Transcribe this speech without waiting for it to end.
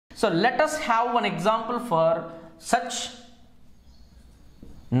So let us have one example for such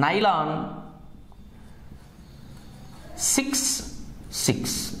nylon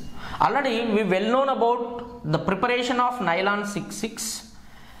 6,6. Already we well known about the preparation of nylon 6,6.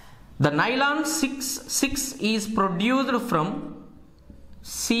 The nylon 6,6 is produced from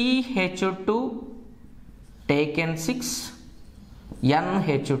CH2 taken 6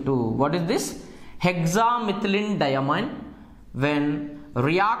 NH2. What is this? Hexamethylene diamine when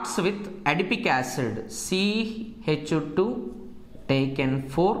reacts with adipic acid CH2 taken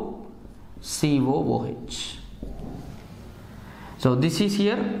 4 COOH. So this is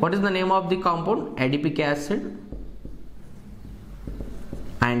here. What is the name of the compound? Adipic acid.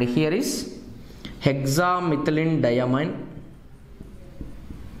 And here is hexamethylene diamine.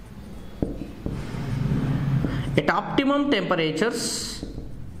 At optimum temperatures,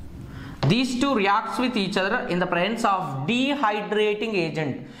 these two reacts with each other in the presence of dehydrating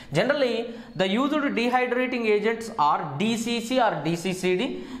agent. Generally, the used dehydrating agents are DCC or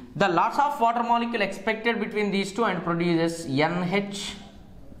DCCD. The loss of water molecule expected between these two and produces NH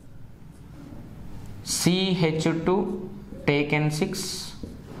CH2 taken 6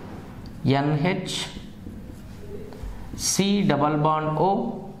 NH C double bond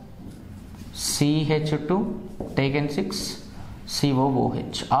O CH2 taken 6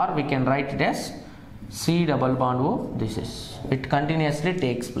 COOH, or we can write it as C double bond O. This is it, continuously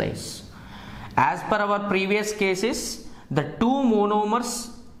takes place. As per our previous cases, the two monomers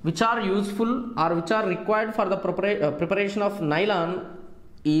which are useful or which are required for the preparation of nylon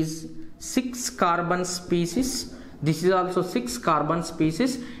is 6 carbon species. This is also 6 carbon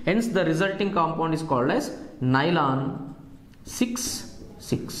species, hence the resulting compound is called as nylon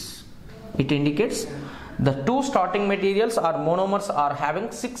 6,6. It indicates the two starting materials or monomers are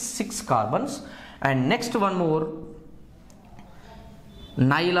having 6 carbons. And next one more,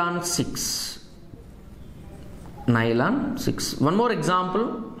 nylon 6. Nylon 6. One more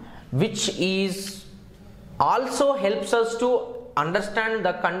example which is also helps us to understand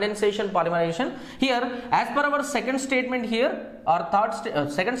the condensation polymerization. Here, as per our second statement here or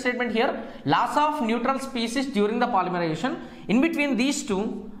second statement here, loss of neutral species during the polymerization. In between these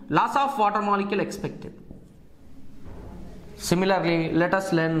two, loss of water molecule expected. Similarly, let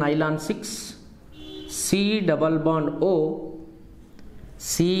us learn nylon 6. C double bond O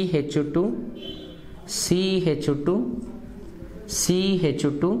CH2 CH2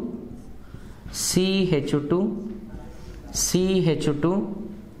 CH2 CH2 CH2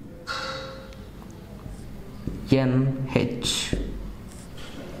 NH.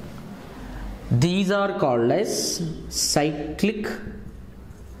 These are called as cyclic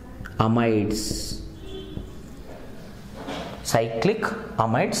amides. Cyclic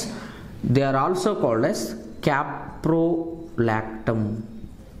amides. They are also called as caprolactam.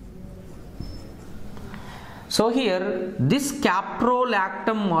 So here, this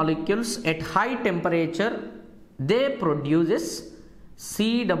caprolactam molecules at high temperature, they produces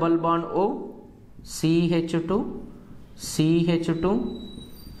C double bond O CH2 CH2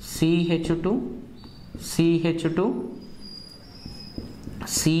 CH2 CH2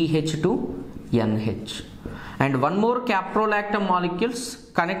 CH2 NH. And one more caprolactam molecules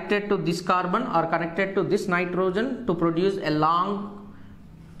connected to this carbon or connected to this nitrogen to produce a long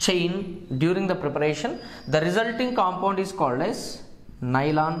chain during the preparation. The resulting compound is called as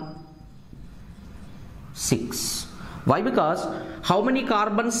nylon 6. Why? Because how many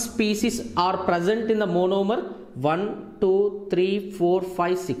carbon species are present in the monomer? 1, 2, 3, 4,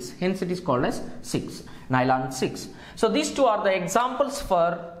 5, 6. Hence it is called as 6. Nylon 6. So these two are the examples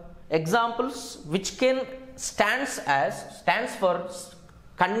which can stands for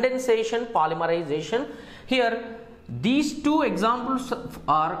condensation polymerization. Here these two examples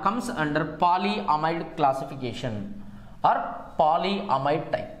comes under polyamide classification or polyamide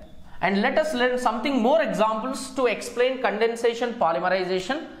type. And let us learn something more examples to explain condensation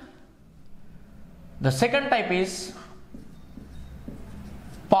polymerization. The second type is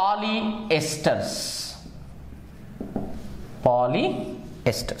polyesters.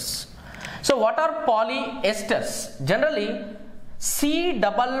 Polyesters. So what are polyesters? Generally, C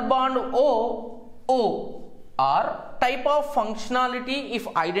double bond O are type of functionality if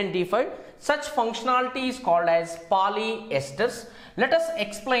identified. Such functionality is called as polyesters. Let us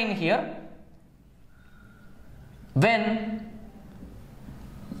explain here. When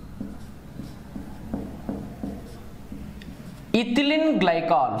ethylene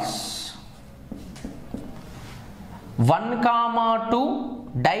glycols 1,2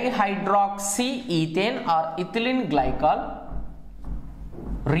 dihydroxyethane or ethylene glycol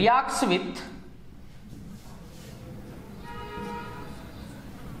reacts with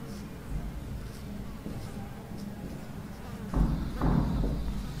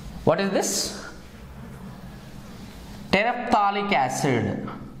What is this? Terephthalic acid.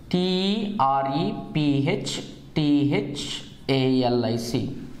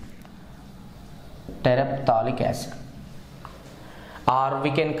 Terephthalic. Terephthalic acid. Or we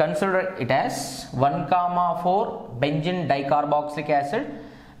can consider it as 1,4 benzene dicarboxylic acid.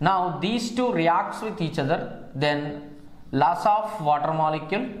 Now these two reacts with each other, then loss of water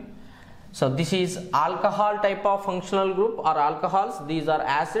molecule. So this is alcohol type of functional group or alcohols. These are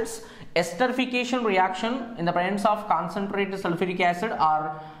acids. Esterification reaction in the presence of concentrated sulfuric acid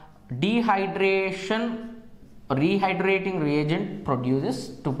or rehydrating reagent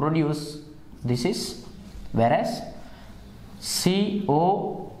produce this is, whereas C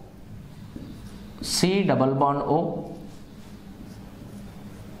double bond O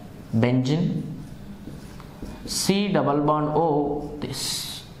benzene, C double bond O this.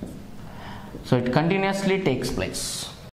 So it continuously takes place.